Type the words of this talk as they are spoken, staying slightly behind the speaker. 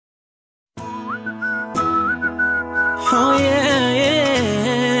Oh yeah,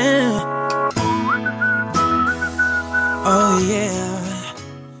 yeah. Oh yeah.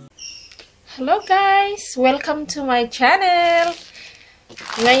 Hello guys! Welcome to my channel!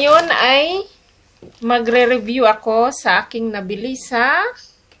 Ngayon ay magre-review ako sa aking nabili sa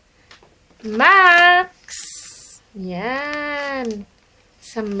Max. Yan.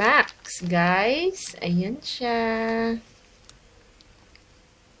 Sa Max, guys. Ayan siya.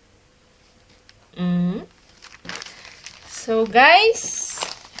 So, guys,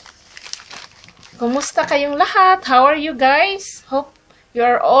 kumusta kayong lahat? How are you guys? Hope you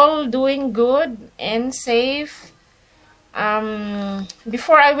are all doing good and safe.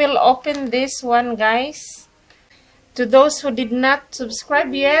 Before I will open this one, guys, to those who did not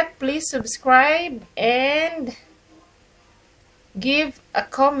subscribe yet, please subscribe and give a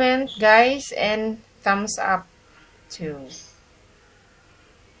comment, guys, and thumbs up too.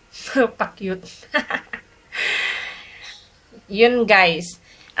 Pa-cute. Yun, guys.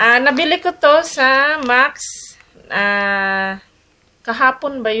 Nabili ko to sa Max.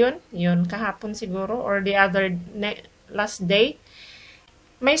 Kahapon ba yun? Yun, kahapon siguro. Or the other last day.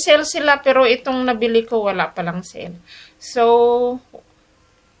 May sale sila, pero itong nabili ko, wala palang sale. So,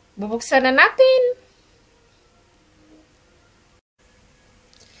 bubuksan na natin.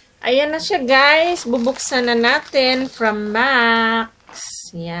 Ayan na siya, guys. Bubuksan na natin from Max.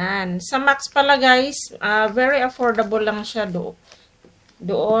 Yan. Sa Max pala, guys, very affordable lang siya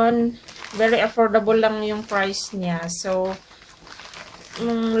doon. Very affordable lang yung price niya. So,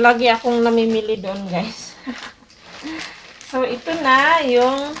 lagi akong namimili doon, guys. So, ito na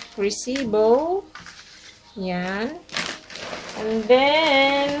yung resibo. Yan. And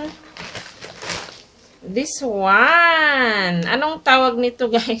then, this one. Anong tawag nito,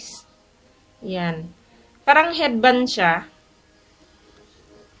 guys? Yan. Parang headband siya.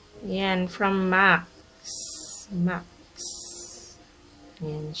 Yan, from Max. Max.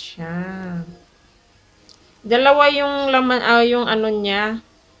 Yan siya. Dalawa yung laman, yung ano niya.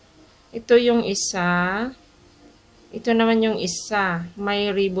 Ito yung isa. Ito naman yung isa. May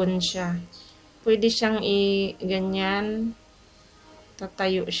ribbon siya. Pwede siyang ganyan.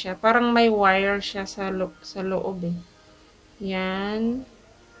 Tatayo siya. Parang may wire siya sa loob eh. Yan.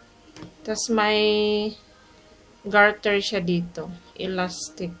 Tapos may garter siya dito.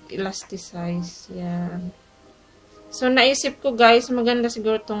 Elasticize. Yan. So, naisip ko, guys, maganda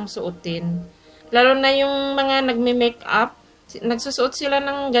siguro itong suotin. Lalo na yung mga nagme-makeup. Nagsusuot sila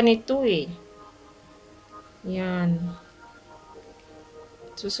ng ganito eh. Yan.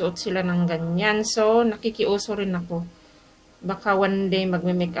 Susuot sila ng ganyan. So, nakikiuso rin ako. Baka one day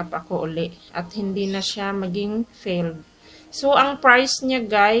magme-makeup ako uli. At hindi na siya maging failed. So, ang price niya,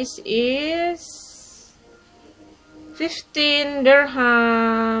 guys, is 15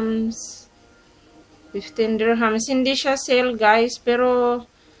 dirhams. 15 dirhams. Hindi siya sale, guys. Pero,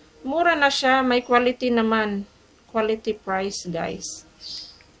 mura na siya. May quality naman. Quality price, guys.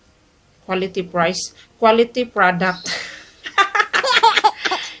 Quality price. Quality product.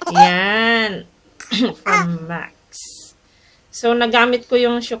 Yan. From Max. So, nagamit ko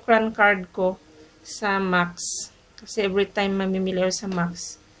yung Shukran card ko sa Max. Kasi every time mamimili sa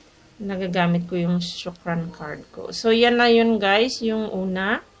Max, nagagamit ko yung Shukran card ko. So, yan na yun, guys. Yung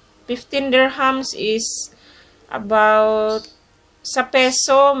una. 15 dirhams is about, sa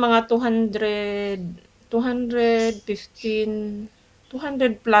peso, mga 200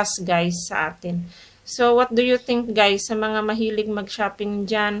 plus, guys, sa atin. So, what do you think, guys? Sa mga mahilig mag-shopping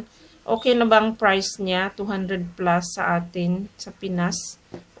dyan, okay na bang price niya? 200 plus sa atin, sa Pinas?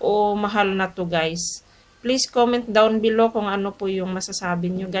 O mahal na to, guys? Please comment down below kung ano po yung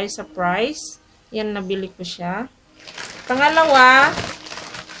masasabi nyo, guys, sa price. Yan, nabili ko siya. Pangalawa,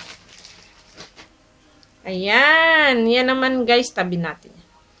 ayan. Yan naman, guys, tabi natin.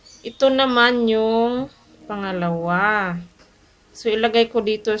 Ito naman yung pangalawa. So, ilagay ko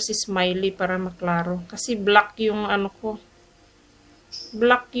dito si smiley para maklaro. Kasi black yung ano ko.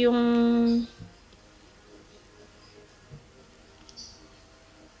 Black yung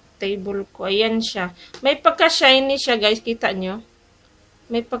table ko. Ayan siya. May pagka-shiny siya, guys. Kita nyo?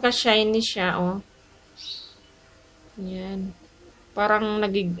 May pagka-shiny siya, oh. Ayan. Parang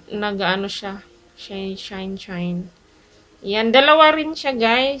nag-ano siya. Shine. Ayan. Dalawa rin siya,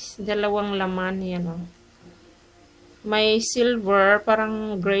 guys. Dalawang laman. Ayan, oh. May silver.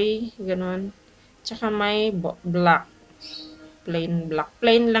 Parang gray. Ganon. Tsaka may black. Plain black.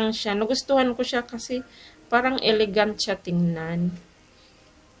 Plain lang siya. Nagustuhan ko siya kasi parang elegant siya tingnan.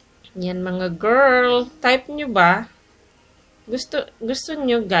 Yan, mga girl. Type nyo ba? Gusto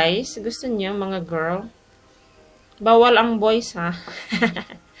nyo, guys? Gusto nyo, mga girl? Bawal ang boys, ha?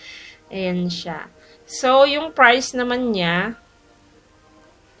 Ayan siya. So, yung price naman niya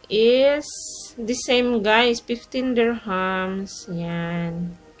is the same, guys. 15 dirhams.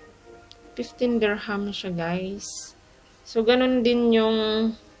 Yan. 15 dirhams siya, guys. So, ganun din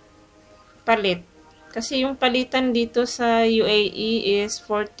yung palit. Kasi yung palitan dito sa UAE is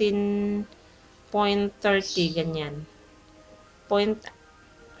 14.30, ganyan.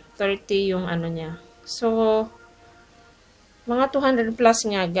 0.30 yung ano niya. So, mga 200 plus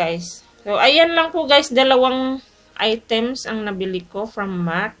nga, guys. So, ayan lang po, guys. Dalawang items ang nabili ko from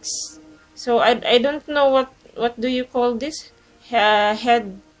Max. So, I don't know what do you call this?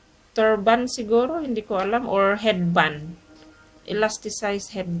 Head turban siguro? Hindi ko alam. Or headband.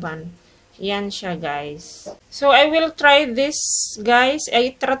 Elasticized headband. Yan siya, guys. So, I will try this, guys.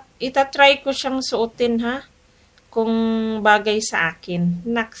 Itatry ko siyang suotin, ha? Kung bagay sa akin.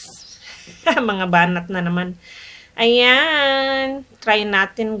 Next. Mga banat na naman. Ayan. Try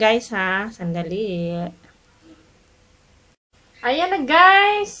natin, guys, ha? Sandali. Ayan na,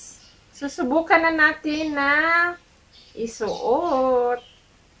 guys. Susubukan na natin na isuot.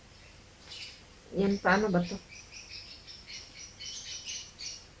 Yan, paano ba to?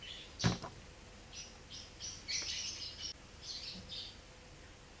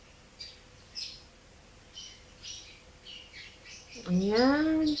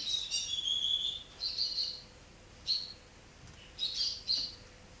 Ayan.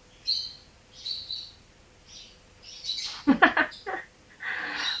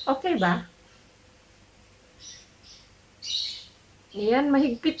 Okay ba? Ayan,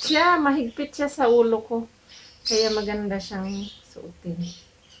 mahigpit siya. Mahigpit siya sa ulo ko. Kaya maganda siyang suotin.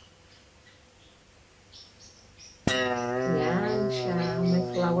 Ayan siya. May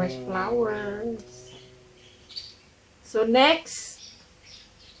flowers. So, next.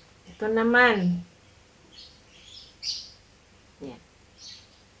 Ito naman. Ayan.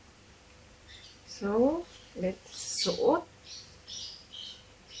 So, let's suot.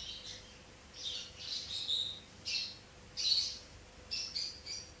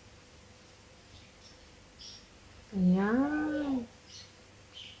 Ayan.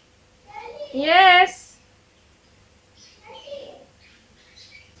 Yes!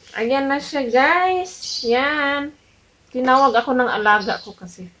 Ayan na siya, guys. Yan. Tinawag ako ng alaga ko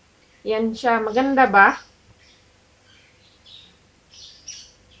kasi. Yan siya. Maganda ba?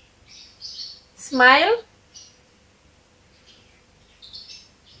 Smile?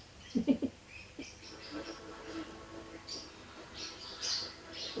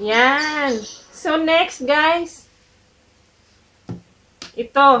 Yan. So, next, guys.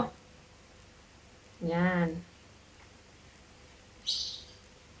 Ito. Yan.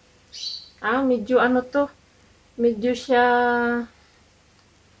 Medyo ano to. Medyo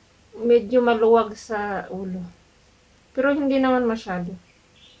maluwag sa ulo. Pero hindi naman masyado.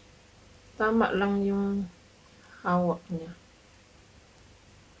 Tama lang yung hawak niya.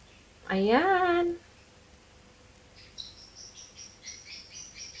 Ayan.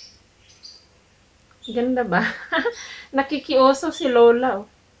 Ganda ba? Nakikioso si Lola, oh.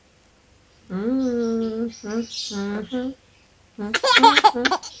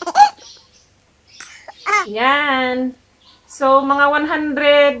 Yan. So, mga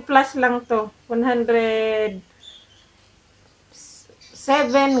 100 plus lang to. 107,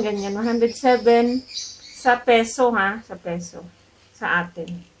 ganyan. 107 sa peso, ha? Sa peso. Sa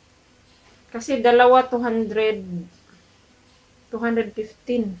atin. Kasi dalawa, 215.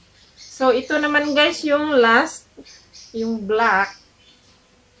 So, ito naman, guys, yung last. Yung black.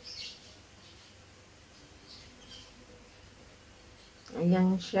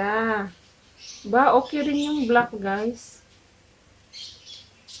 Ayan siya. Ba, okay rin yung black, guys.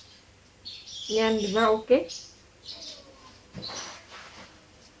 Yan, di ba? Okay?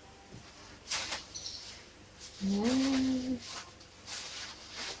 Yan.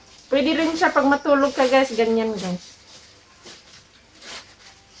 Pwede rin siya pag matulog ka, guys. Ganyan, guys.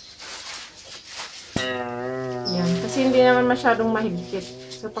 Yan. Kasi hindi naman masyadong mahigpit.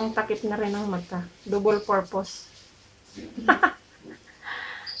 So, pangtakip na rin ang mata. Double purpose.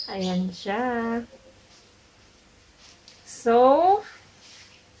 Ayan siya. So,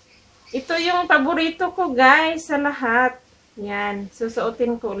 ito yung paborito ko, guys, sa lahat. Yan.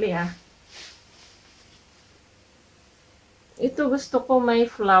 Susuotin ko ulit, ha. Ito gusto ko may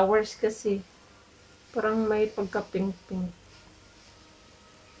flowers kasi. Parang may pagka-pink-pink.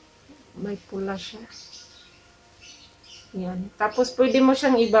 May pula siya. Yan. Tapos, pwede mo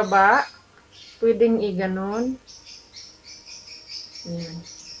siyang ibaba. Pwedeng iganon. Yan.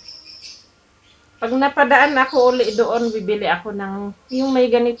 Pag napadaan ako uli doon, bibili ako ng, yung may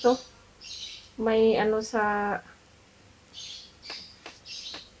ganito. May ano sa,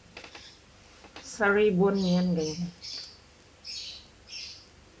 sa ribbon yan, ganyan.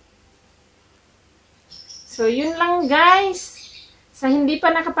 So, yun lang guys. Sa hindi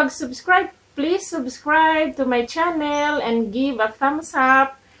pa nakapag-subscribe, please subscribe to my channel and give a thumbs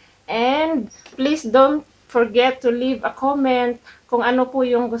up. And please don't forget to leave a comment kung ano po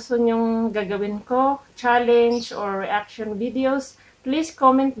yung gusto nyong gagawin ko, challenge or reaction videos. Please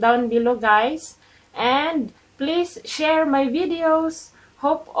comment down below guys. And please share my videos.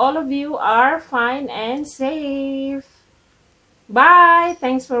 Hope all of you are fine and safe. Bye!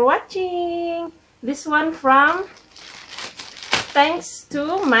 Thanks for watching! This one from thanks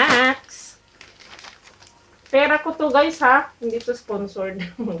to Max. Pera ko to guys ha. Hindi to sponsored.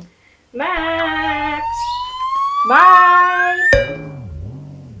 Max! Bye!